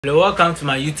Hello, welcome to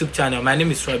my YouTube channel. My name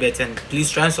is Robert and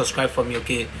please try and subscribe for me,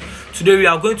 okay? Today we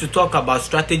are going to talk about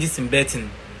strategies in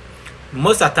betting.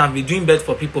 Most of the time we're doing bet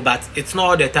for people, but it's not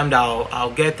all the time that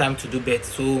I'll get time to do bet.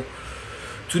 So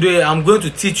today I'm going to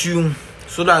teach you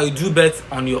so that you do bet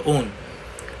on your own.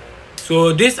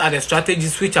 So these are the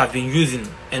strategies which I've been using,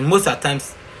 and most of the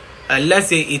times let's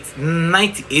say it's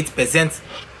 98%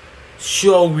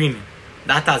 sure win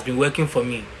that has been working for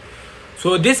me.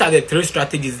 So these are the three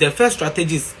strategies. The first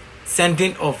strategy is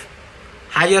sending off,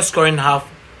 higher scoring half,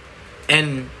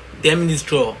 and 10-minute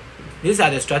draw. These are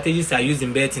the strategies I use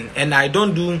in betting, and I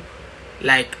don't do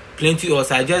like plenty odds.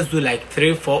 I just do like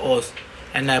 3-4 odds,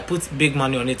 and I put big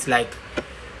money on it. Like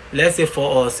let's say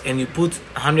 4 odds, and you put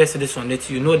 100 cedis on it.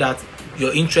 You know that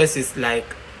your interest is like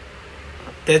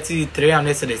 300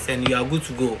 cedis, and you are good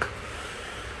to go.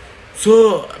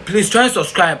 So please try and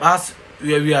subscribe as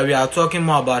we are talking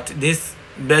more about this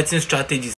betting strategies.